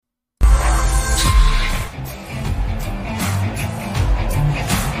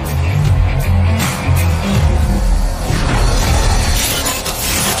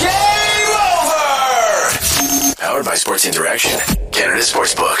Sports Interaction, Canada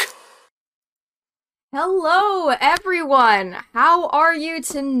Sportsbook. Hello, everyone. How are you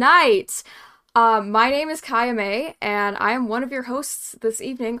tonight? My name is Kaya May, and I am one of your hosts this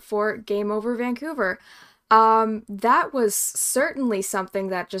evening for Game Over Vancouver. That was certainly something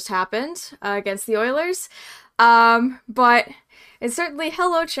that just happened against the Oilers. But it's certainly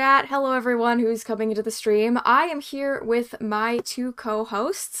hello chat, hello everyone who's coming into the stream. I am here with my two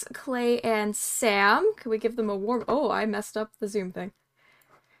co-hosts, Clay and Sam. Can we give them a warm... Oh, I messed up the Zoom thing.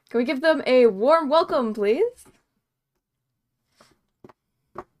 Can we give them a warm welcome, please?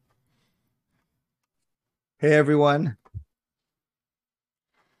 Hey, everyone.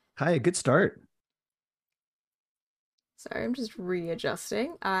 Hi, good start. Sorry, I'm just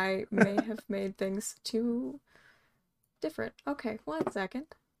readjusting. I may have made things too different. Okay, 1 second.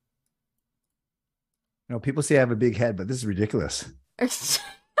 You know, people say I have a big head, but this is ridiculous. I'm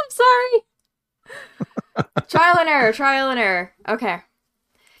sorry. Trial and error. Okay.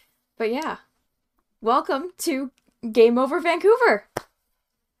 But yeah, welcome to Game Over Vancouver.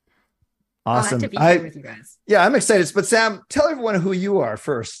 Awesome. Glad to be here with you guys. Yeah, I'm excited. But Sam, tell everyone who you are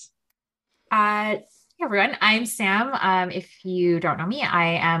first. Hey everyone, I'm Sam. If you don't know me,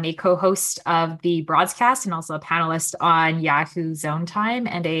 I am a co-host of the broadcast and also a panelist on Yahoo Zone Time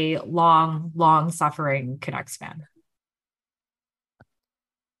and a long suffering Canucks fan.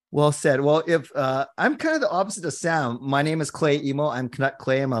 Well said. Well, if I'm kind of the opposite of Sam. My name is Clay Emo. I'm Canuck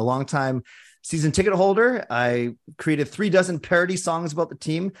Clay. I'm a longtime season ticket holder. I created 36 parody songs about the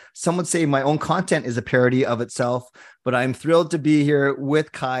team. Some would say my own content is a parody of itself, but I'm thrilled to be here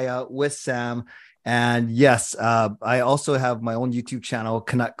with Kaya, with Sam. And yes, I also have my own YouTube channel,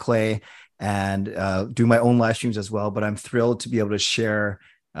 Canuck Clay, and do my own live streams as well. But I'm thrilled to be able to share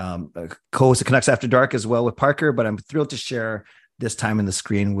co-host of Canucks After Dark as well with Parker. But I'm thrilled to share this time in the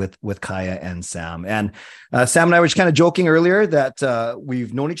screen with Kaya and Sam. And Sam and I were just kind of joking earlier that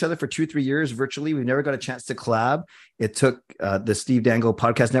we've known each other for 2-3 years virtually. We've never got a chance to collab. It took the Steve Dangle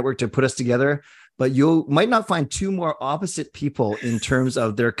Podcast Network to put us together. But you might not find two more opposite people in terms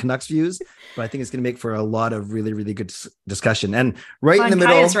of their Canucks views, but I think it's going to make for a lot of really, really good discussion. And in the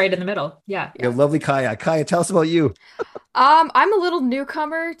middle, Kaya's right in the middle. Yeah. You have lovely Kaya. Kaya, tell us about you. I'm a little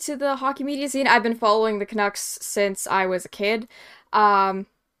newcomer to the hockey media scene. I've been following the Canucks since I was a kid,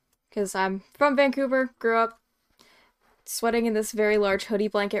 because I'm from Vancouver, grew up sweating in this very large hoodie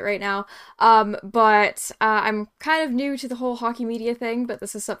blanket right now. But I'm kind of new to the whole hockey media thing, but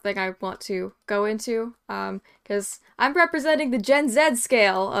this is something I want to go into, because I'm representing the Gen Z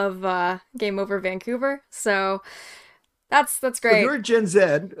scale of Game Over Vancouver. So that's great. So you're Gen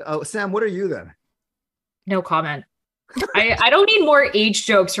Z. Sam, what are you then? No comment. I don't need more age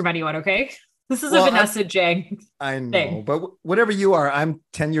jokes from anyone, okay? This is a Vanessa Jang I know, thing. But whatever you are, I'm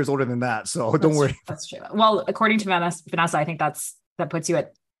 10 years older than that, so don't worry. That's true. Well, according to Vanessa, I think that puts you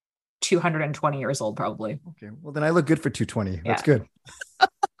at 220 years old, probably. Okay, well then I look good for 220. Yeah. That's good.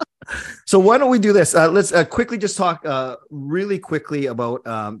 So why don't we do this? Let's quickly just talk really quickly about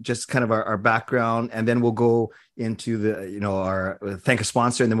just kind of our background, and then we'll go into our thank a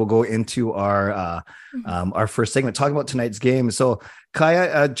sponsor, and then we'll go into our first segment talking about tonight's game. So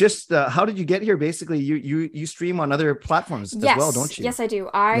Kaya, just how did you get here? Basically, you stream on other platforms as well, don't you? Yes, I do.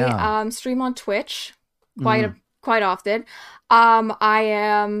 I stream on Twitch quite often. I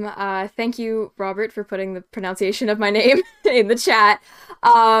am thank you, Robert, for putting the pronunciation of my name in the chat.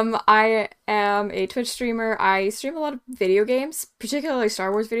 I am a Twitch streamer. I stream a lot of video games, particularly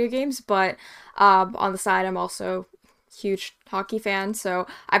Star Wars video games, but on the side I'm also a huge hockey fan. So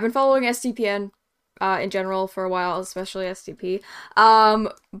I've been following SDPN in general for a while, especially SDP.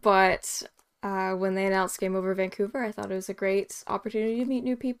 But when they announced Game Over Vancouver, I thought it was a great opportunity to meet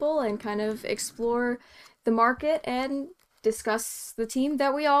new people and kind of explore the market and discuss the team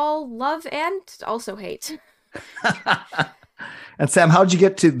that we all love and also hate. And Sam, how did you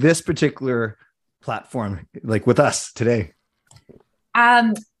get to this particular platform, like with us today?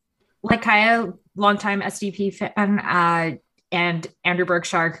 Like Kaya, longtime SDP fan, and Andrew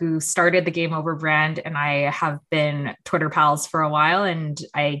Berkshire, who started the Game Over brand, and I have been Twitter pals for a while, and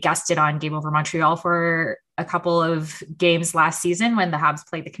I guested on Game Over Montreal for a couple of games last season when the Habs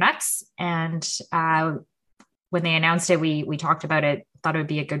played the Canucks, and when they announced it, we talked about it, thought it would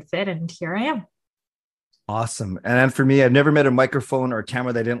be a good fit, and here I am. Awesome. And for me, I've never met a microphone or a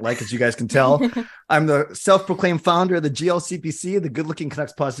camera that I didn't like, as you guys can tell. I'm the self-proclaimed founder of the GLCPC, the Good Looking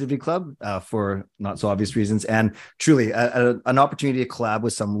Canucks Positivity Club, for not so obvious reasons. And truly an opportunity to collab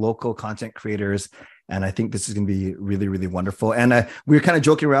with some local content creators. And I think this is going to be really, really wonderful. And we were kind of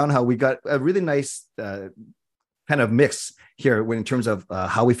joking around how we got a really nice kind of mix here in terms of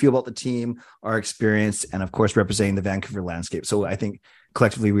how we feel about the team, our experience, and of course, representing the Vancouver landscape. So I think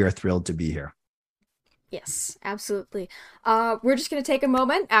collectively we are thrilled to be here. Yes, absolutely. We're just going to take a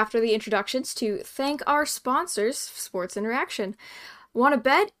moment after the introductions to thank our sponsors, Sports Interaction. Want to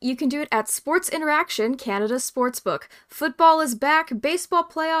bet? You can do it at Sports Interaction, Canada's sportsbook. Football is back, baseball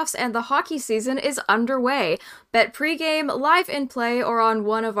playoffs, and the hockey season is underway. Bet pregame, live in play, or on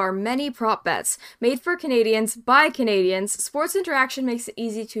one of our many prop bets. Made for Canadians, by Canadians, Sports Interaction makes it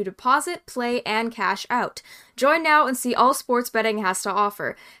easy to deposit, play, and cash out. Join now and see all sports betting has to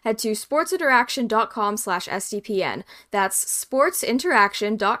offer. Head to sportsinteraction.com/SDPN. That's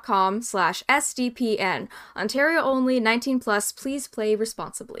sportsinteraction.com/SDPN. Ontario only, 19 plus. Please play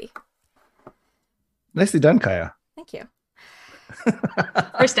responsibly. Nicely done, Kaya. Thank you.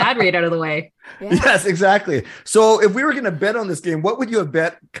 First ad read out of the way. Yeah. Yes, exactly. So if we were going to bet on this game, what would you have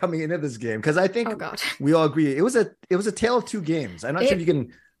bet coming into this game? Because I think we all agree it was a tale of two games. I'm not sure if you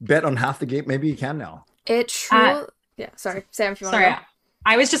can bet on half the game. Maybe you can now. It truly. Yeah. Sorry, Sam. If you want to. Sorry,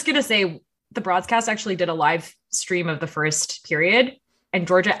 I was just gonna say the broadcast actually did a live stream of the first period, and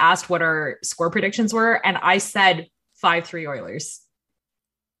Georgia asked what our score predictions were, and I said 5-3 Oilers.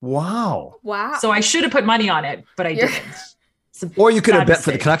 Wow. So I should have put money on it, but I didn't. Or you could have bet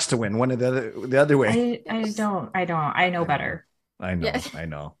for the Canucks to win. One of the other way. I don't. I know better. I know. Yeah. I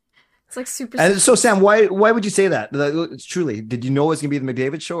know. It's like super. And so, Sam, why would you say that? It's truly, did you know it was going to be the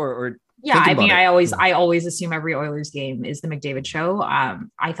McDavid show, or yeah? I mean, I always assume every Oilers game is the McDavid show.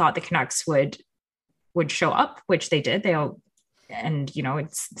 I thought the Canucks would show up, which they did. And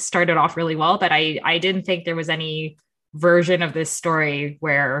it started off really well, but I didn't think there was any version of this story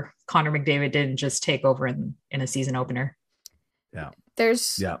where Connor McDavid didn't just take over in a season opener. Yeah.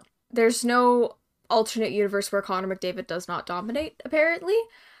 There's no alternate universe where Connor McDavid does not dominate, apparently.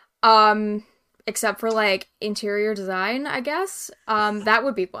 Except for like interior design, I guess. That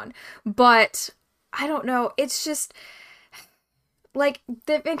would be one. But I don't know. It's just like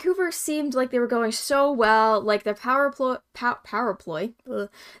the Vancouver seemed like they were going so well. Like the power play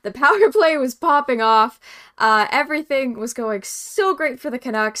was popping off. Everything was going so great for the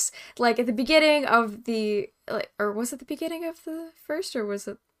Canucks. Like at the beginning of or was it the beginning of the first, or was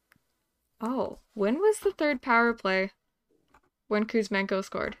it? Oh, when was the third power play? When Kuzmenko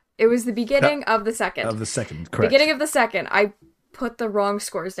scored. It was the beginning of the second. Of the second, correct. Beginning of the second. I put the wrong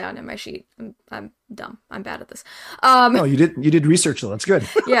scores down in my sheet. I'm dumb. I'm bad at this. No, you did research though. That's good.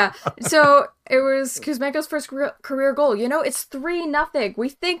 Yeah. So it was Kuzmenko's first career goal. It's 3-0. We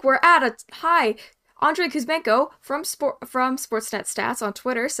think we're at a high. Andrei Kuzmenko from Sportsnet Stats on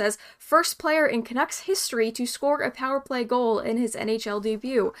Twitter says, first player in Canucks history to score a power play goal in his NHL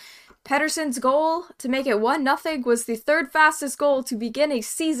debut. Pettersson's goal to make it 1-0 was the third fastest goal to begin a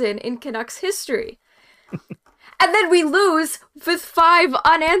season in Canucks history. And then we lose with 5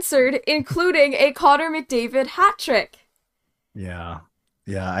 unanswered, including a Connor McDavid hat trick. Yeah.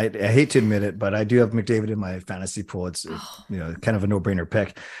 Yeah, I hate to admit it, but I do have McDavid in my fantasy pool. It's kind of a no-brainer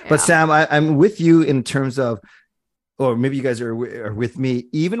pick. Yeah. But Sam, I'm with you in terms of, or maybe you guys are with me,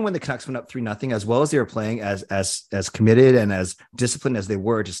 even when the Canucks went up 3-0, as well as they were playing as committed and as disciplined as they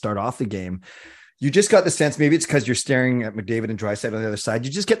were to start off the game, you just got the sense, maybe it's because you're staring at McDavid and Draisaitl on the other side,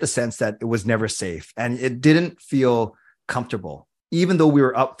 you just get the sense that it was never safe and it didn't feel comfortable, even though we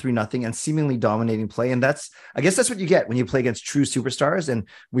were up 3-0 and seemingly dominating play. And I guess that's what you get when you play against true superstars. And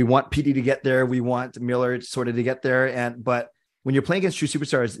we want PD to get there. We want Miller sort of to get there. But when you're playing against true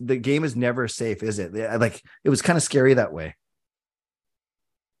superstars, the game is never safe, is it? Like, it was kind of scary that way.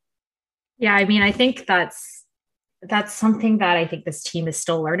 Yeah. I mean, I think that's something that I think this team is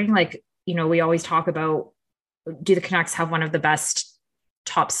still learning. Like, we always talk about, do the Canucks have one of the best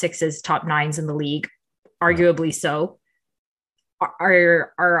top 6s, top 9s in the league? Arguably so.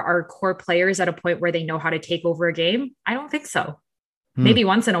 Are our core players at a point where they know how to take over a game? I don't think so. Maybe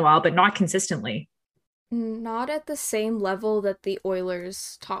once in a while, but not consistently. Not at the same level that the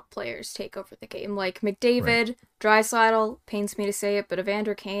Oilers' top players take over the game. Like McDavid, Draisaitl, pains me to say it, but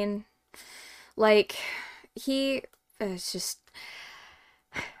Evander Kane, like, it's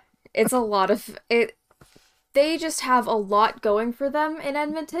a lot of it. They just have a lot going for them in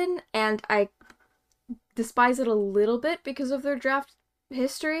Edmonton, and I despise it a little bit because of their draft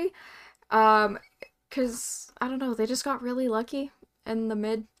history. Because, I don't know, they just got really lucky in the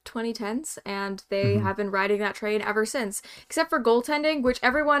mid 2010s, and they have been riding that train ever since. Except for goaltending, which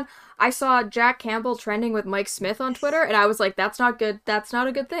I saw Jack Campbell trending with Mike Smith on Twitter, and I was like, that's not good. That's not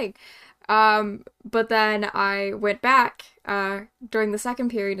a good thing. But then I went back during the second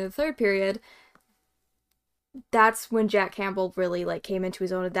period and the third period. That's when Jack Campbell really came into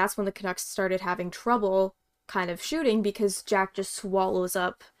his own, and that's when the Canucks started having trouble kind of shooting because Jack just swallows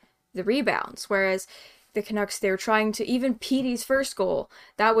up the rebounds. Whereas the Canucks, they were trying to, even Petey's first goal,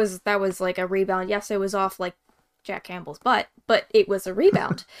 that was like a rebound. Yes, it was off like Jack Campbell's butt, but it was a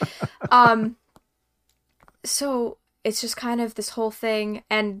rebound. So it's just kind of this whole thing.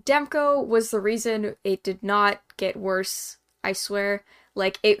 And Demko was the reason it did not get worse, I swear.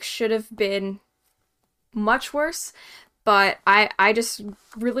 Like, it should have been much worse. But I just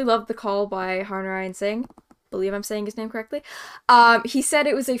really loved the call by Harnarayan Singh. Believe I'm saying his name correctly. He said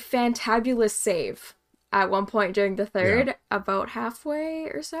it was a fantabulous save at one point during the third, about halfway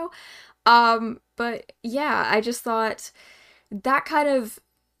or so. But yeah, I just thought that kind of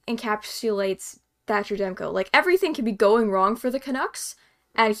encapsulates Thatcher Demko. Like, everything can be going wrong for the Canucks,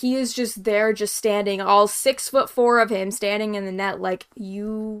 and he is just there, just standing, all 6'4" of him, standing in the net like,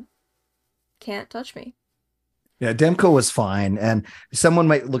 you can't touch me. Yeah, Demko was fine. And someone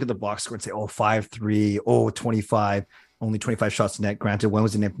might look at the box score and say, 5-3, 25, only 25 shots net. Granted, one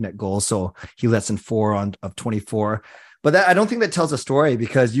was an empty net goal, so he lets in 4 of 24. But that, I don't think that tells a story,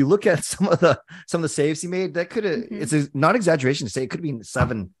 because you look at some of the saves he made, that could have, it's not exaggeration to say it could have been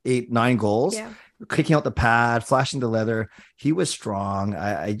 7, 8, 9 goals. Yeah. Kicking out the pad, flashing the leather. He was strong.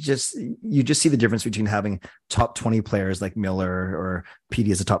 You just see the difference between having top 20 players like Miller or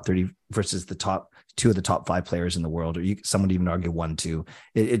Petey as a top 30 versus the top 2 of the top 5 players in the world, or someone would even argue 1, 2.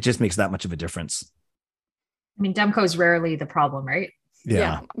 It just makes that much of a difference. I mean, Demko is rarely the problem, right?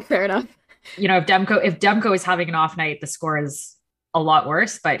 Yeah, fair enough. You know, if Demko is having an off night, the score is a lot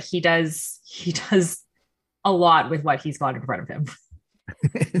worse, but he does a lot with what he's got in front of him.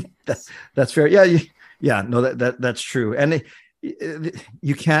 That's fair. No, that's true. And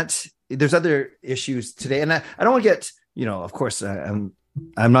you can't, there's other issues today. And I don't want to get, of course, I'm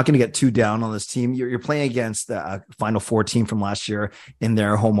not going to get too down on this team. You're playing against the Final Four team from last year in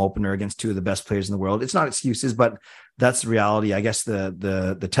their home opener against 2 of the best players in the world. It's not excuses, but that's the reality. I guess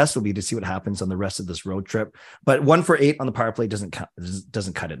the test will be to see what happens on the rest of this road trip. But 1 for 8 on the power play doesn't cut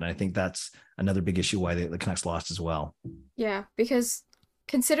it. And I think that's another big issue why the Canucks lost as well. Yeah, because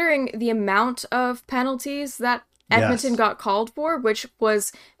considering the amount of penalties that Edmonton got called for, which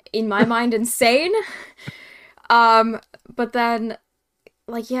was, in my mind, insane. But then,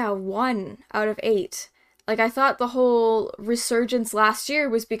 1 out of 8. Like, I thought the whole resurgence last year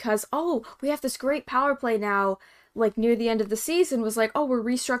was because, we have this great power play now, like, near the end of the season, was like, we're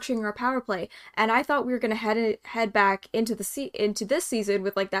restructuring our power play. And I thought we were going to head back into this season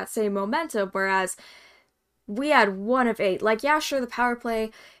with, like, that same momentum, whereas we had 1 of 8. Like, yeah, sure, the power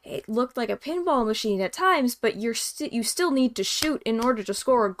play, it looked like a pinball machine at times, but you still need to shoot in order to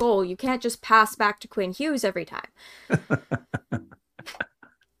score a goal. You can't just pass back to Quinn Hughes every time.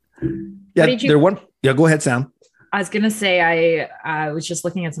 Go ahead, Sam. I was going to say, I was just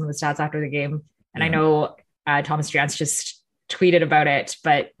looking at some of the stats after the game, and I know Thomas Drance just tweeted about it,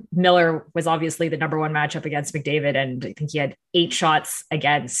 but Miller was obviously the number 1 matchup against McDavid, and I think he had 8 shots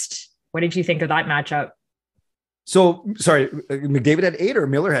against. What did you think of that matchup? So, sorry, McDavid had 8 or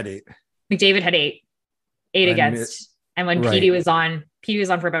Miller had 8? McDavid had 8 against. And when Petey was on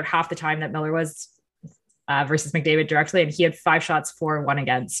for about half the time that Miller was versus McDavid directly, and he had 5 shots for, 1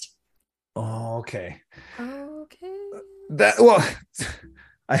 against. Oh, okay.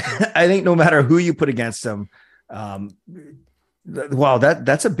 I think no matter who you put against him, that's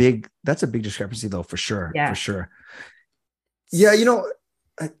a big discrepancy though, for sure. Yeah. For sure. Yeah,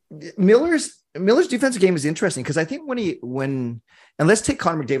 Miller's defensive game is interesting because I think when let's take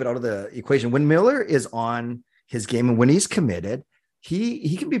Connor McDavid out of the equation, when Miller is on his game and when he's committed,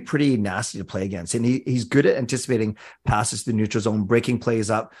 he can be pretty nasty to play against, and he's good at anticipating passes to the neutral zone, breaking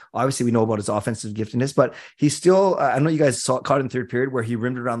plays up. Obviously, we know about his offensive giftedness, but he's still. I know you guys caught in the third period where he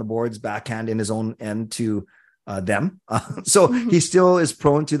rimmed around the boards, backhand in his own end to them. So he still is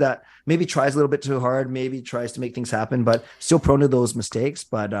prone to that. Maybe tries a little bit too hard. Maybe tries to make things happen, but still prone to those mistakes.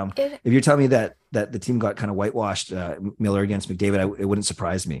 But if you're telling me that the team got kind of whitewashed, Miller against McDavid, it wouldn't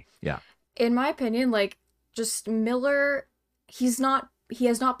surprise me. Yeah. In my opinion, just Miller. He has not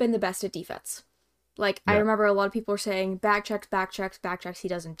been the best at defense. I remember a lot of people were saying back checks, he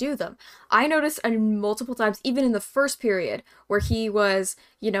doesn't do them. I noticed multiple times, even in the first period, where he was,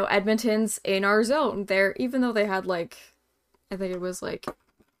 Edmonton's in our zone there, even though they had I think it was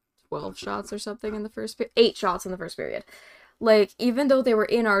 12 shots or something in the first period, 8 shots in the first period. Even though they were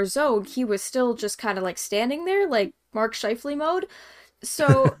in our zone, he was still just kind of standing there, Mark Scheifele mode.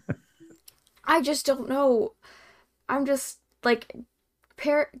 So I just don't know. I'm just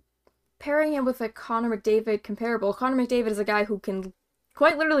pairing him with a Connor McDavid comparable. Connor McDavid is a guy who can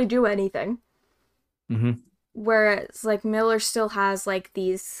quite literally do anything. Mm-hmm. Whereas like Miller still has like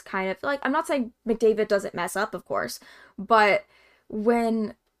these kind of like, I'm not saying McDavid doesn't mess up, of course, but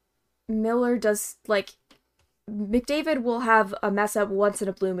when Miller does like, McDavid will have a mess up once in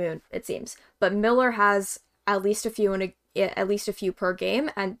a blue moon, it seems, but Miller has at least a few at least a few per game,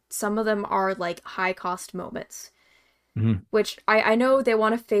 and some of them are like high cost moments. Which I know they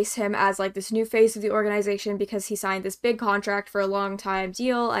want to face him as like this new face of the organization because he signed this big contract for a long time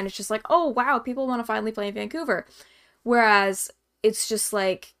deal, and it's just like, oh wow, people want to finally play in Vancouver. Whereas it's just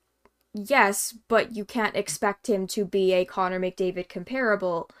like, yes, but you can't expect him to be a Connor McDavid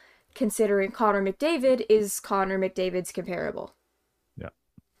comparable, considering Connor McDavid is Connor McDavid's comparable. Yeah,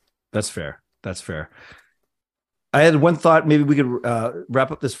 that's fair. That's fair. I had one thought. Maybe we could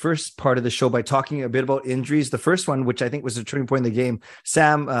wrap up this first part of the show by talking a bit about injuries. The first one, which I think was a turning point in the game.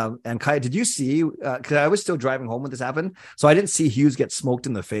 Sam and Kai, did you see? Because I was still driving home when this happened, so I didn't see Hughes get smoked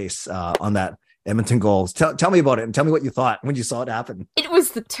in the face on that Edmonton goal. Tell me about it and tell me what you thought when you saw it happen. It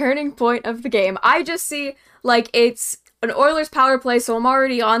was the turning point of the game. I just see like it's an Oilers power play, so I'm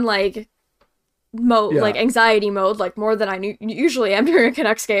already on like mode, like anxiety mode, like more than I usually am during a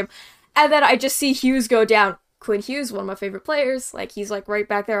Canucks game, and then I just see Hughes go down. Quinn Hughes, one of my favorite players, like he's like right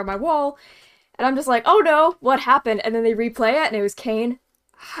back there on my wall, and I'm just like, oh no, what happened? And then they replay it, and it was Kane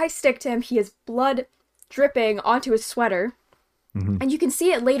high sticked him. He has blood dripping onto his sweater, and you can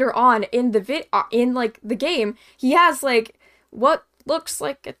see it later on in the in like the game. He has like what looks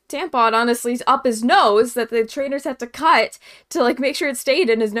like a tampon, honestly, up his nose that the trainers had to cut to like make sure it stayed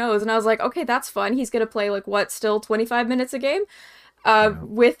in his nose. And I was like, okay, that's fun. He's gonna play like what, still 25 minutes a game?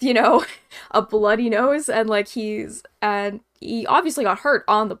 With, you know, a bloody nose, and like he obviously got hurt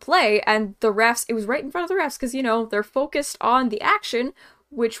on the play, and the refs, it was right in front of the refs, because, you know, they're focused on the action,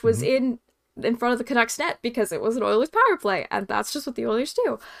 which was in front of the Canucks net, because it was an Oilers power play, and that's just what the Oilers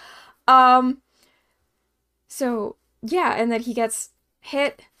do. So, yeah, and then he gets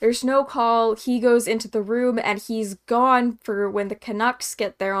hit, there's no call, he goes into the room, and he's gone for when the Canucks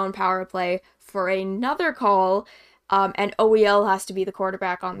get their own power play for another call. And OEL has to be the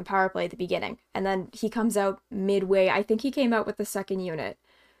quarterback on the power play at the beginning. And then he comes out midway. I think he came out with the second unit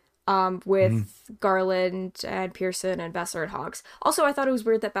with Garland and Pearson and Besser and Hawks. Also, I thought it was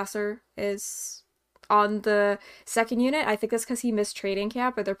weird that Besser is on the second unit. I think that's because he missed training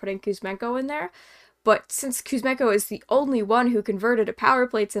camp, or they're putting Kuzmenko in there. But since Kuzmenko is the only one who converted a power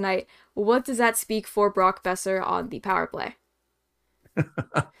play tonight, what does that speak for Brock Besser on the power play?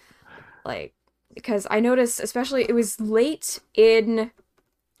 Like... Because I noticed, especially, it was late in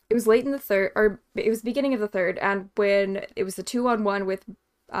the third, or it was the beginning of the third, and when it was the 2-on-1 with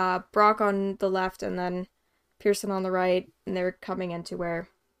Brock on the left and then Pearson on the right, and they were coming into where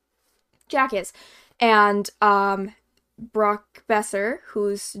Jack is. And Brock Besser,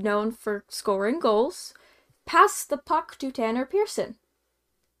 who's known for scoring goals, passed the puck to Tanner Pearson,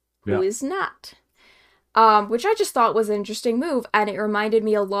 who is not. Which I just thought was an interesting move, and it reminded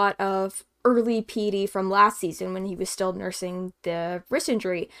me a lot of early PD from last season when he was still nursing the wrist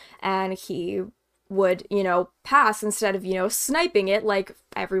injury, and he would, you know, pass instead of, you know, sniping it like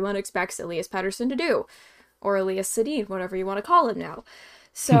everyone expects Elias Pettersson to do, or Elias Sedin, whatever you want to call him now.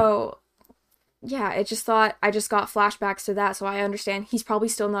 So yeah, I just got flashbacks to that, so I understand he's probably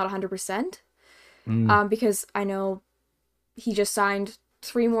still not 100%, because I know he just signed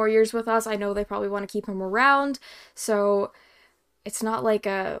 3 more years with us. I know they probably want to keep him around, so it's not like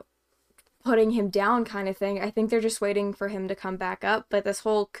a putting him down kind of thing. I think they're just waiting for him to come back up. But this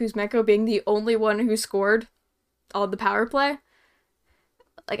whole Kuzmenko being the only one who scored on the power play,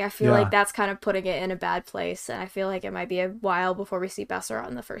 like, I feel like that's kind of putting it in a bad place. And I feel like it might be a while before we see Besser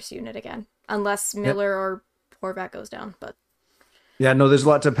on the first unit again, unless Miller or Horvat goes down. But yeah, no, there's a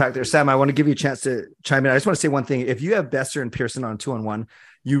lot to unpack there. Sam, I want to give you a chance to chime in. I just want to say one thing. If you have Besser and Pearson on 2-on-1,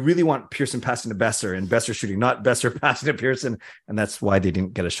 you really want Pearson passing to Besser and Besser shooting, not Besser passing to Pearson. And that's why they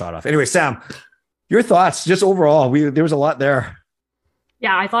didn't get a shot off. Anyway, Sam, your thoughts just overall. There was a lot there.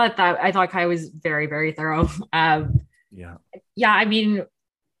 Yeah, I thought Kai was very, very thorough. Yeah, I mean,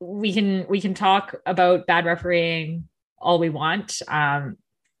 we can talk about bad refereeing all we want. I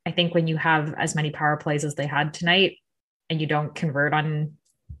think when you have as many power plays as they had tonight, and you don't convert on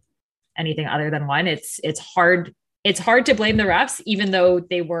anything other than one, it's hard to blame the refs, even though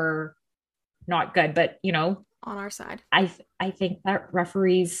they were not good. But, you know, on our side, I think that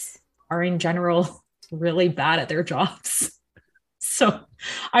referees are in general really bad at their jobs. So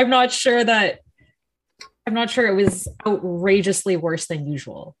I'm not sure it was outrageously worse than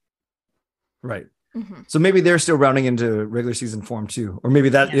usual. Right. Mm-hmm. So maybe they're still rounding into regular season form too, or maybe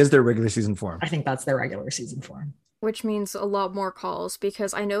that is their regular season form. I think that's their regular season form. which means a lot more calls,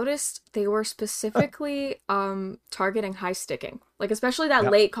 because I noticed they were specifically targeting high sticking. Like, especially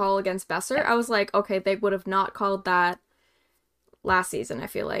that late call against Besser. I was like, okay, they would have not called that last season, I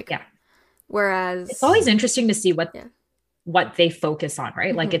feel like. Yeah. Whereas it's always interesting to see what they focus on,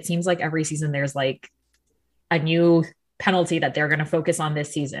 right? Like, it seems like every season there's like a new penalty that they're going to focus on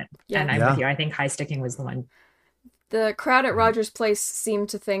this season. Yeah. And I'm with you. I think high sticking was the one. The crowd at Rogers Place seemed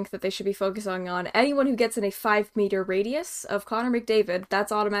to think that they should be focusing on anyone who gets in a 5-meter radius of Connor McDavid.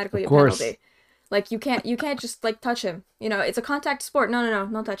 That's automatically a penalty. Like, you can't just like touch him. You know, it's a contact sport.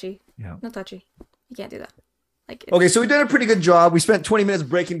 No touchy. Yeah. No touchy. You can't do that. Like, okay, so we've done a pretty good job. We spent 20 minutes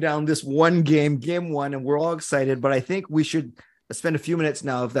breaking down this one game, game one, and we're all excited. But I think we should spend a few minutes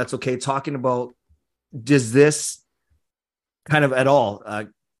now, if that's okay, talking about, does this kind of at all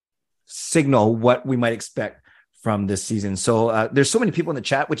signal what we might expect from this season? So there's so many people in the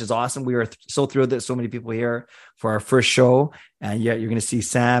chat, which is awesome. We are so thrilled that so many people here for our first show. And yet you're going to see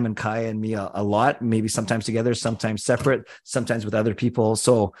Sam and Kaya and me a lot, maybe sometimes together, sometimes separate, sometimes with other people.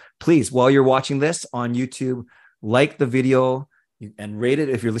 So please, while you're watching this on YouTube, like the video and rate it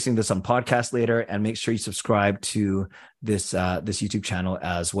if you're listening to this on podcast later, and make sure you subscribe to this YouTube channel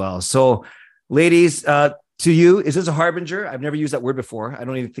as well. So ladies, to you, is this a harbinger? I've never used that word before. I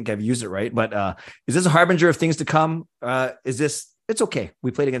don't even think I've used it right, but is this a harbinger of things to come? It's okay.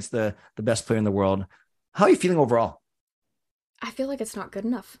 We played against the best player in the world. How are you feeling overall? I feel like it's not good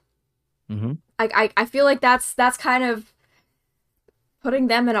enough. I feel like that's kind of putting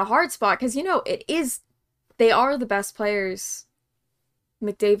them in a hard spot, because, you know, they are the best players.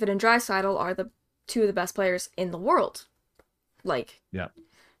 McDavid and Draisaitl are the two of the best players in the world. Like, yeah.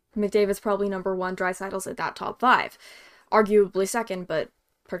 McDavid's probably number one. Draisaitl's at that top 5, arguably second, but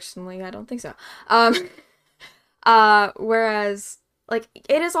personally, I don't think so. Whereas, like,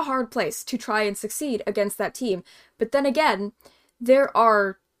 it is a hard place to try and succeed against that team. But then again, there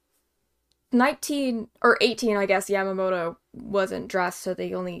are 19 or 18, I guess. Yamamoto wasn't dressed, so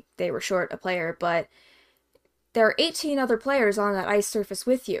they were short a player, but there are 18 other players on that ice surface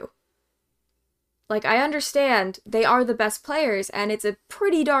with you. Like, I understand they are the best players, and it's a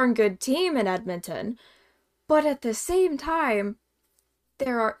pretty darn good team in Edmonton, but at the same time,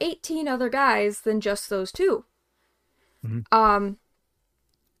 there are 18 other guys than just those two. I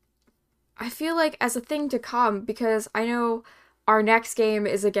feel like as a thing to come, because I know our next game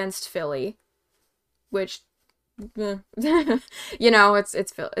is against Philly, which, you know,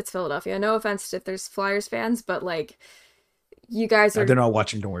 it's Philadelphia. No offense if there's Flyers fans, but like, you guys are... They're not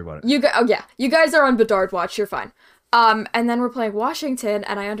watching, don't worry about it. You guys are on Bedard watch, you're fine. And then we're playing Washington,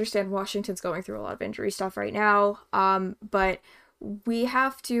 and I understand Washington's going through a lot of injury stuff right now, but we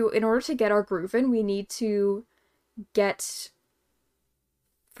have to, in order to get our groove in, we need to get,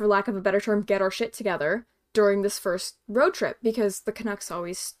 for lack of a better term, get our shit together during this first road trip, because the Canucks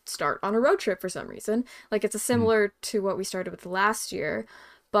always start on a road trip for some reason. Like, it's similar to what we started with last year,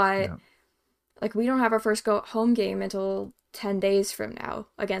 but like, we don't have our first home game until 10 days from now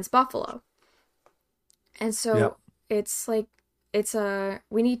against Buffalo. And so it's like,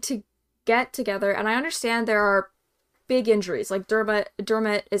 we need to get together, and I understand there are big injuries, like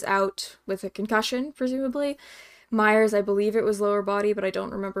Dermott is out with a concussion, presumably. Myers, I believe it was lower body, but I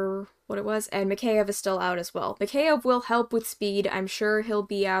don't remember what it was, and Mikheyev is still out as well. Mikheyev will help with speed. I'm sure he'll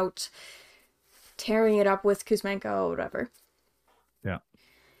be out tearing it up with Kuzmenko or whatever.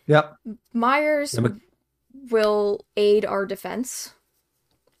 Myers will aid our defense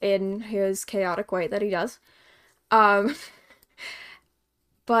in his chaotic way that he does. But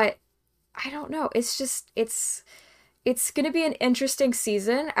I don't know. It's just, it's going to be an interesting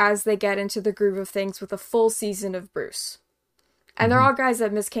season as they get into the groove of things with a full season of Bruce. And there are guys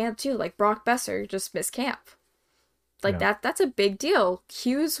that miss camp too, like Brock Besser just missed camp. Like that's a big deal.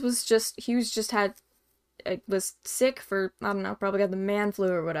 Hughes was sick for, I don't know, probably got the man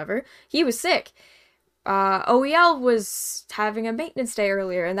flu or whatever. He was sick. OEL was having a maintenance day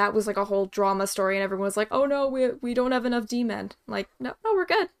earlier, and that was like a whole drama story, and everyone was like, oh no, we don't have enough D-men. Like, no, we're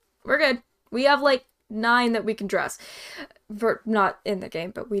good. We have like 9 that we can dress. Not in the game,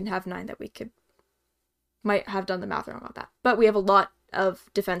 but we have 9 that we might have done the math wrong on that. But we have a lot of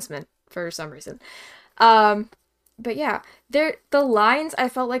defensemen for some reason. But yeah, the lines I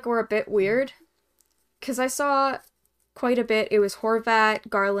felt like were a bit weird, because I saw quite a bit. It was Horvat,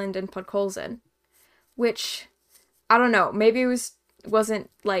 Garland, and Podkolzin, which, I don't know, maybe it wasn't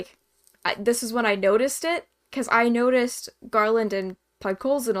like, this is when I noticed it, because I noticed Garland and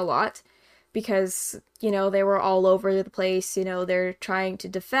Podkolzin a lot, because, you know, they were all over the place. You know, they're trying to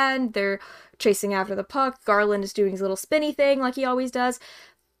defend, they're chasing after the puck, Garland is doing his little spinny thing like he always does.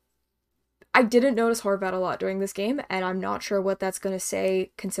 I didn't notice Horvat a lot during this game, and I'm not sure what that's going to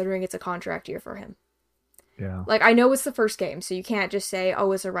say considering it's a contract year for him. Yeah. Like, I know it's the first game, so you can't just say,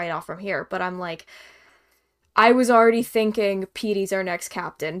 oh, it's a write-off from here, but I'm like, I was already thinking Petey's our next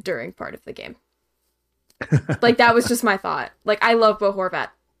captain during part of the game. Like, that was just my thought. Like, I love Bo Horvat.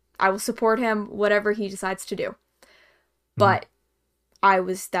 I will support him, whatever he decides to do. But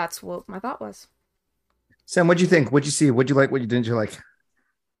that's what my thought was. Sam, what'd you think? What'd you see? What'd you like? What you didn't you like?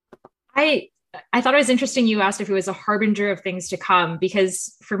 I thought it was interesting you asked if it was a harbinger of things to come,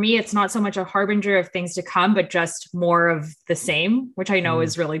 because for me, it's not so much a harbinger of things to come, but just more of the same, which I know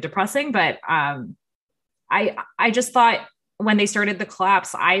is really depressing. But I just thought when they started the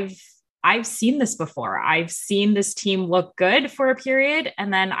collapse, I've seen this before. I've seen this team look good for a period,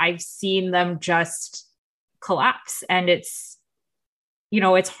 and then I've seen them just collapse. And it's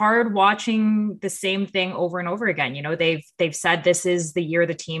hard watching the same thing over and over again. They've said this is the year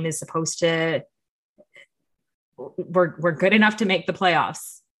the team is supposed to, we're good enough to make the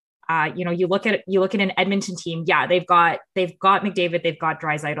playoffs. You look at an Edmonton team. Yeah, they've got McDavid, they've got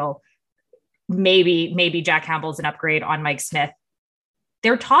Draisaitl. Maybe Jack Campbell's an upgrade on Mike Smith.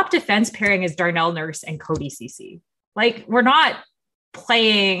 Their top defense pairing is Darnell Nurse and Cody Ceci. Like, we're not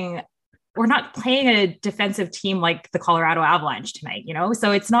playing a defensive team like the Colorado Avalanche tonight,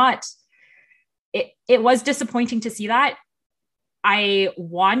 So it's not, it was disappointing to see that. I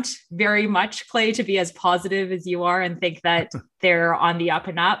want very much, Clay, to be as positive as you are and think that they're on the up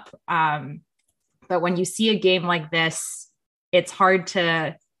and up. But when you see a game like this, it's hard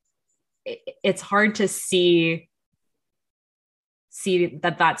to see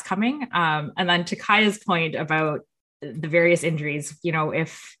that that's coming. And then to Kaya's point about the various injuries,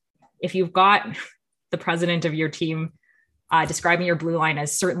 if you've got the president of your team describing your blue line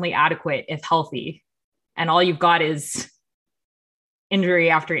as certainly adequate if healthy, and all you've got is injury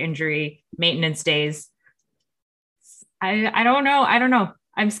after injury, maintenance days, I don't know.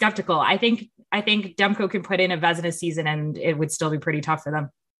 I'm skeptical. I think Demko can put in a Vezina season and it would still be pretty tough for them.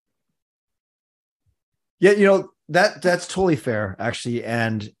 Yeah, that's totally fair, actually.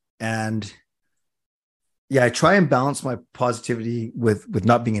 And yeah, I try and balance my positivity with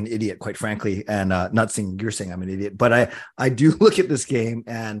not being an idiot, quite frankly, and not saying you're saying I'm an idiot, but I do look at this game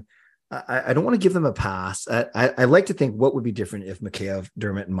and I don't want to give them a pass. I like to think what would be different if Mikheyev,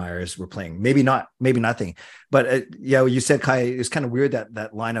 Dermott, and Myers were playing. Maybe not, maybe nothing. But yeah, you said, Kai, it's kind of weird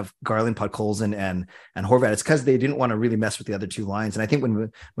that line of Garland, Podkolzin, and Horvat. It's because they didn't want to really mess with the other two lines. And I think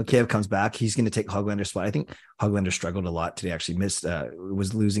when Mikheyev comes back, he's going to take Höglander's spot. I think Höglander struggled a lot today. Actually,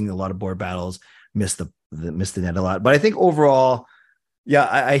 was losing a lot of board battles, missed the net a lot. But I think overall, yeah,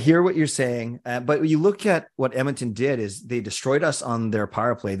 I hear what you're saying, but you look at what Edmonton did is they destroyed us on their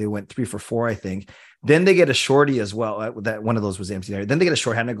power play. They went 3 for 4, I think. Then they get a shorty as well. That one of those was empty there. Then they get a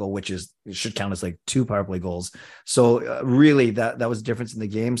shorthanded goal, which should count as like 2 power play goals. So really, that was a difference in the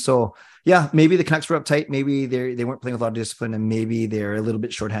game. So yeah, maybe the Canucks were uptight. Maybe they weren't playing with a lot of discipline, and maybe they're a little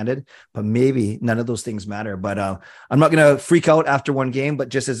bit shorthanded. But maybe none of those things matter. But I'm not going to freak out after one game. But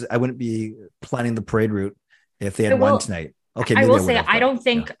just as I wouldn't be planning the parade route if they had won tonight. Okay, I will say I don't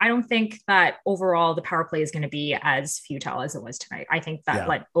think that overall the power play is going to be as futile as it was tonight. I think that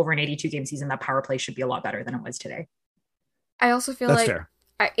like over an 82 game season, that power play should be a lot better than it was today. I also feel That's like fair.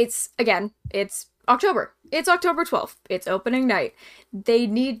 It's October. It's October 12th. It's opening night. They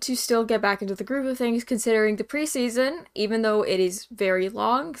need to still get back into the groove of things, considering the preseason, even though it is very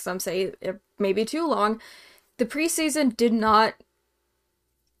long, some say it may be too long, the preseason did not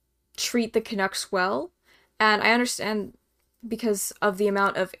treat the Canucks well. And I understand because of the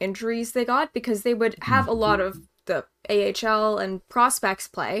amount of injuries they got, because they would have a lot of the AHL and prospects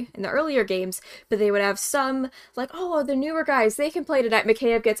play in the earlier games, but they would have some like, oh, the newer guys, they can play tonight.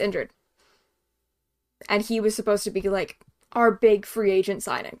 Mikheyev gets injured. And he was supposed to be like our big free agent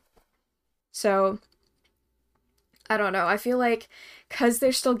signing. So I don't know. I feel like because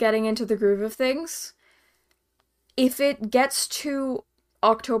they're still getting into the groove of things, if it gets to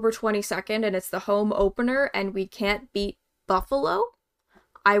October 22nd and it's the home opener and we can't beat Buffalo,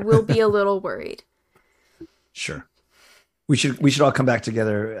 I will be a little worried. Sure. We should all come back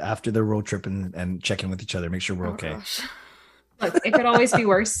together after the road trip and check in with each other, make sure we're okay. Gosh. Look, it could always be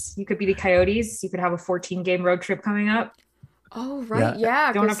worse. You could be the Coyotes. You could have a 14-game road trip coming up. Oh, right.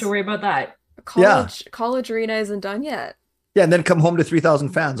 Yeah. Don't have to worry about that. College arena isn't done yet. Yeah, and then come home to 3,000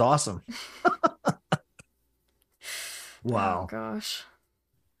 fans. Awesome. Wow. Oh, gosh.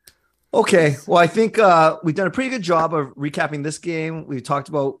 Okay. Well, I think we've done a pretty good job of recapping this game. We've talked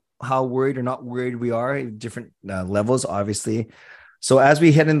about how worried or not worried we are at different levels, obviously. So as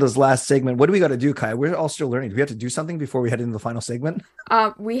we head into this last segment, what do we got to do, Kai? We're all still learning. Do we have to do something before we head into the final segment?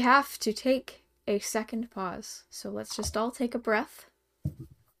 We have to take a second pause. So let's just all take a breath.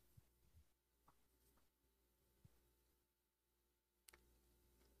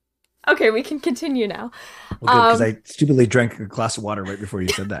 Okay, we can continue now. Well, because I stupidly drank a glass of water right before you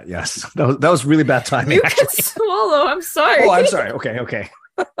said that. Yes, that was really bad timing. You actually. can swallow. I'm sorry. Oh, I'm sorry. Okay.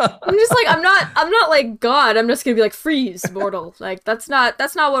 I'm just like I'm not like God. I'm just gonna be like freeze, mortal. Like that's not the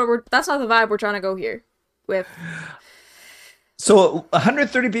vibe we're trying to go here with. So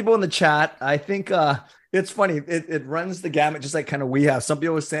 130 people in the chat. I think it's funny. It runs the gamut, just like kind of we have. Some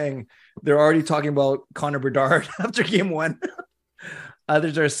people are saying they're already talking about Connor Bedard after game one.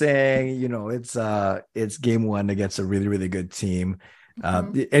 Others are saying, it's game one against a really, really good team.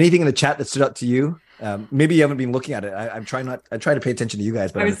 Anything in the chat that stood out to you? Maybe you haven't been looking at it. I try to pay attention to you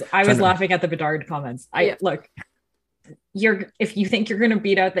guys, but I was laughing at the Bedard comments. Look, if you think you're going to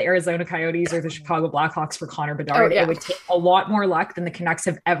beat out the Arizona Coyotes or the Chicago Blackhawks for Connor Bedard, it would take a lot more luck than the Canucks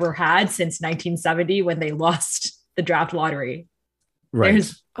have ever had since 1970 when they lost the draft lottery. Right.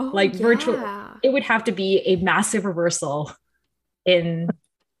 There's virtual. It would have to be a massive reversal in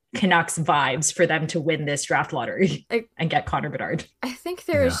Canucks vibes for them to win this draft lottery and get Connor Bedard. I think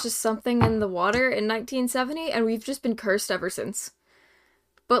there is just something in the water in 1970, and we've just been cursed ever since.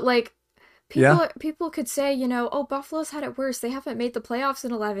 But people could say, Buffalo's had it worse. They haven't made the playoffs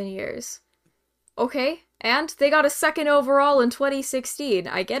in 11 years. Okay, and they got a second overall in 2016.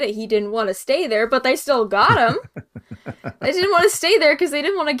 I get it, he didn't want to stay there, but they still got him. They didn't want to stay there because they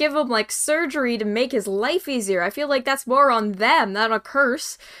didn't want to give him surgery to make his life easier. I feel like that's more on them, not a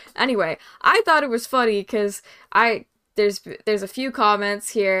curse. Anyway, I thought it was funny because there's a few comments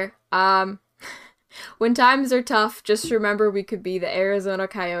here. When times are tough, just remember we could be the Arizona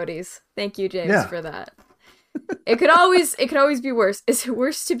Coyotes. Thank you, James, for that. It could always be worse. Is it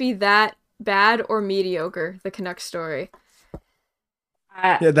worse to be that bad or mediocre? The Canucks story.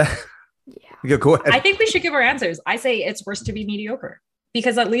 Yeah, go ahead. I think we should give our answers. I say it's worse to be mediocre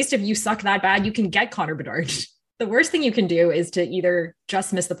because at least if you suck that bad, you can get Connor Bedard. The worst thing you can do is to either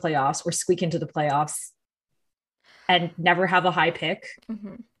just miss the playoffs or squeak into the playoffs and never have a high pick,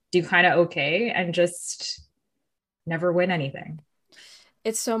 do kind of okay, and just never win anything.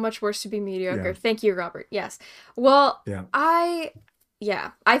 It's so much worse to be mediocre. Yeah. Thank you, Robert. Yes. Well, I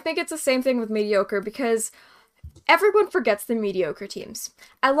think it's the same thing with mediocre because everyone forgets the mediocre teams.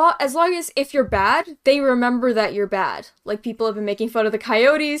 As long as if you're bad, they remember that you're bad. Like, people have been making fun of the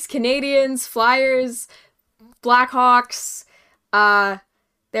Coyotes, Canadiens, Flyers, Blackhawks.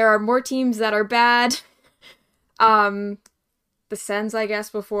 There are more teams that are bad. The Sens, I guess,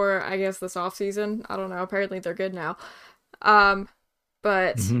 before, this offseason. I don't know. Apparently they're good now. But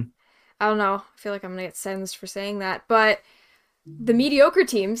I don't know. I feel like I'm going to get Sens for saying that. But the mediocre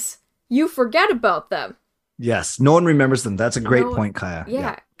teams, you forget about them. Yes, no one remembers them. That's a great point, Kaya.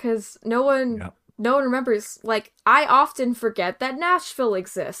 Yeah, because no one remembers. Like, I often forget that Nashville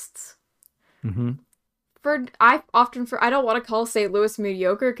exists. I don't want to call St. Louis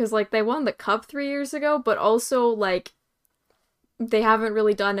mediocre because they won the Cup 3 years ago, but also they haven't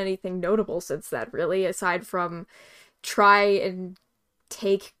really done anything notable since that, really, aside from try and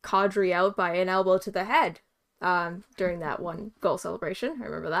take Kadri out by an elbow to the head during that one goal celebration. I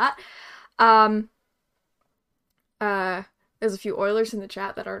remember that. There's a few Oilers in the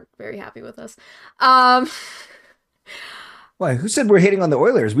chat that aren't very happy with us. Why? Who said we're hating on the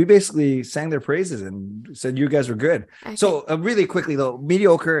Oilers? We basically sang their praises and said you guys were good. So really quickly though,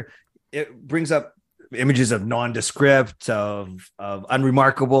 mediocre, it brings up images of nondescript, of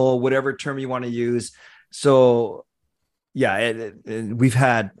unremarkable, whatever term you want to use. So we've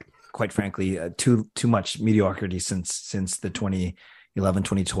had, quite frankly, too much mediocrity since the 2011,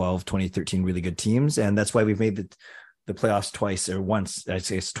 2012, 2013 really good teams. And that's why we've made the playoffs twice or once. I'd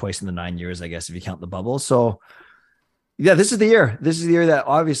say it's twice in the 9 years, I guess, if you count the bubble. So yeah, this is the year. This is the year that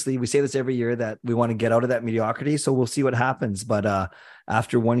obviously we say this every year that we want to get out of that mediocrity. So we'll see what happens. But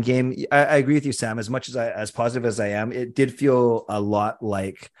after one game, I agree with you, Sam, as much as positive as I am, it did feel a lot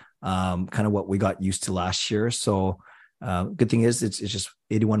like kind of what we got used to last year. So good thing is it's just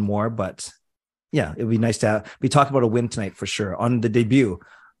 81 more, but yeah, it'd be nice to be talking about a win tonight for sure on the debut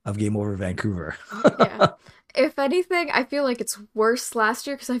of Game Over Vancouver. Yeah. If anything, I feel like it's worse last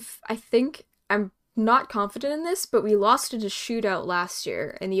year because I think I'm not confident in this, but we lost in a shootout last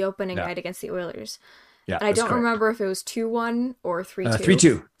year in the opening night against the Oilers. Yeah, and I don't remember if it was 2-1 or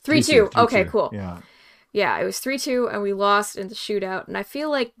 3-2. 3-2. Okay, cool. Yeah, it was 3-2 and we lost in the shootout, and I feel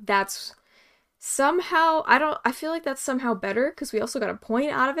like that's somehow better because we also got a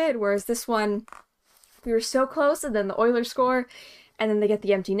point out of it, whereas this one we were so close and then the Oilers score And then they get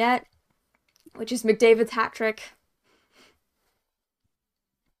the empty net, which is McDavid's hat trick.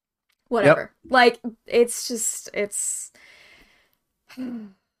 Whatever. Yep. Like, it's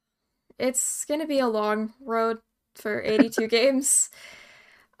gonna be a long road for 82 games.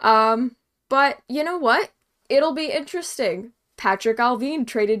 But you know what? It'll be interesting. Patrick Allvin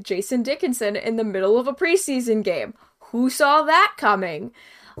traded Jason Dickinson in the middle of a preseason game. Who saw that coming?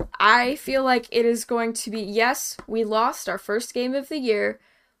 I feel like it is going to be, yes, we lost our first game of the year,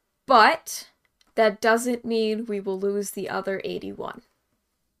 but that doesn't mean we will lose the other 81.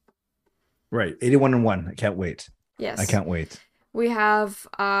 Right. 81-1. I can't wait. Yes. I can't wait. We have,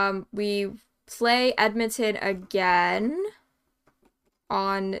 we play Edmonton again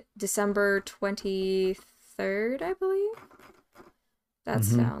on December 23rd, I believe. That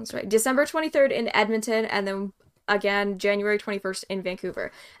sounds right. December 23rd in Edmonton, and then again January 21st in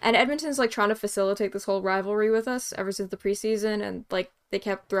Vancouver. And Edmonton's like trying to facilitate this whole rivalry with us ever since the preseason, and like they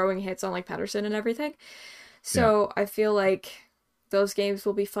kept throwing hits on like Patterson and everything. So I feel like those games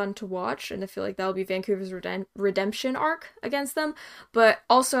will be fun to watch, and I feel like that'll be Vancouver's redemption arc against them. But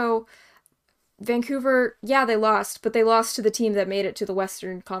also, Vancouver, yeah, they lost, but they lost to the team that made it to the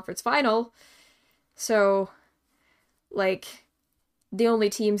Western Conference Final. So, like, the only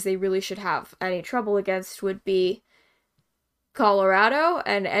teams they really should have any trouble against would be Colorado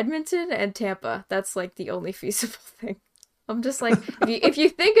and Edmonton and Tampa. That's, like, the only feasible thing. I'm just like, if you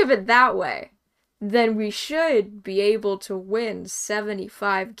think of it that way, then we should be able to win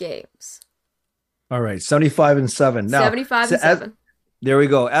 75 games. All right, 75-7. Now, 75-7. There we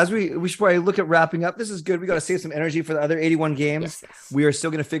go. As we should probably look at wrapping up. This is good. We got to save some energy for the other 81 games. Yes. We are still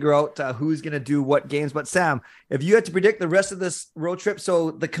going to figure out who's going to do what games. But Sam, if you had to predict the rest of this road trip,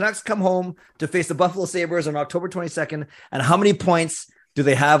 so the Canucks come home to face the Buffalo Sabres on October 22nd, and how many points do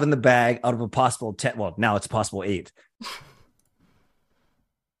they have in the bag out of a possible 10? Well, now it's a possible 8.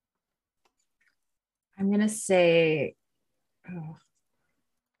 I'm going to say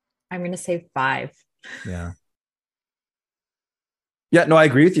 5. Yeah. Yeah, no, I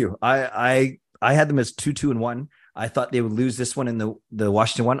agree with you. I had them as 2-2-1. I thought they would lose this one in the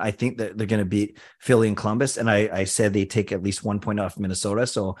Washington one. I think that they're going to beat Philly and Columbus, and I said they take at least 1 point off Minnesota.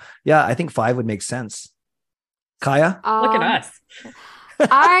 So yeah, I think 5 would make sense. Kaya, Look at us.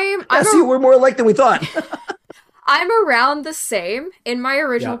 see, we're more alike than we thought. I'm around the same. In my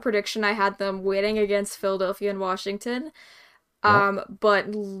original prediction, I had them winning against Philadelphia and Washington,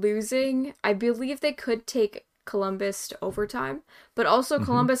 but losing. I believe they could take Columbus to overtime, but also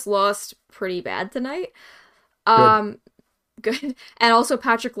Columbus lost pretty bad tonight. Good. And also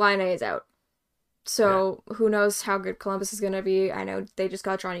Patrick Laine is out. So who knows how good Columbus is going to be. I know they just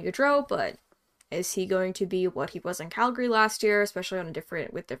got Johnny Gaudreau, but is he going to be what he was in Calgary last year, especially on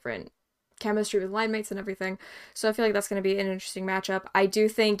with different chemistry with line mates and everything. So I feel like that's going to be an interesting matchup. I do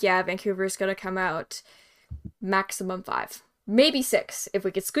think, Vancouver is going to come out maximum 5. Maybe 6. If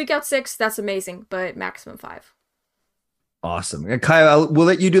we could squeak out 6, that's amazing, but maximum 5. Awesome. And Kaya, we'll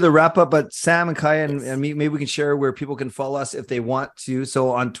let you do the wrap up, but Sam and Kaya and me, maybe we can share where people can follow us if they want to.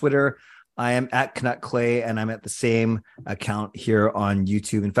 So on Twitter, I am at Canuck Clay, and I'm at the same account here on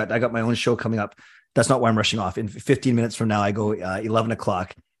YouTube. In fact, I got my own show coming up. That's not why I'm rushing off. In 15 minutes from now, I go 11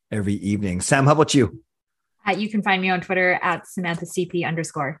 o'clock every evening. Sam, how about you? You can find me on Twitter at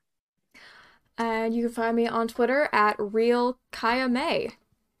SamanthaCP_. And you can find me on Twitter at RealKayaMay.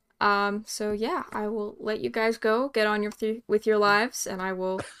 So yeah, I will let you guys go, get on with your lives, and I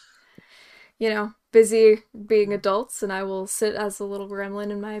will, busy being adults, and I will sit as a little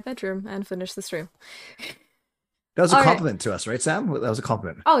gremlin in my bedroom and finish the stream. That was a compliment to us, right, Sam? That was a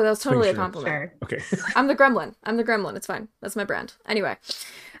compliment. Oh, that was totally a compliment. Sure. Okay. I'm the gremlin. It's fine. That's my brand. Anyway.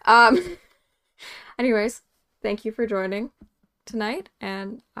 Anyways, thank you for joining tonight,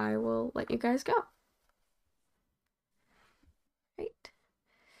 and I will let you guys go. Right.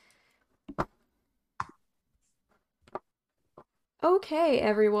 Okay,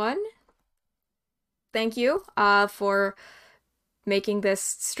 everyone. Thank you for making this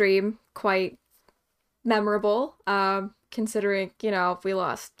stream quite memorable, considering, we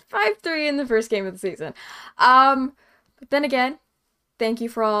lost 5-3 in the first game of the season. But then again, thank you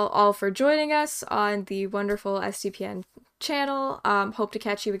for all for joining us on the wonderful SDPN channel. Hope to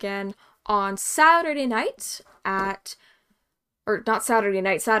catch you again on Saturday night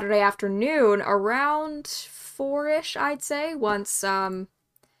Saturday afternoon around 4-ish, I'd say, once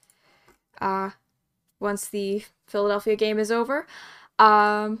the Philadelphia game is over.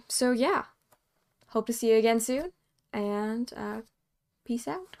 So yeah, hope to see you again soon, and peace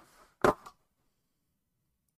out.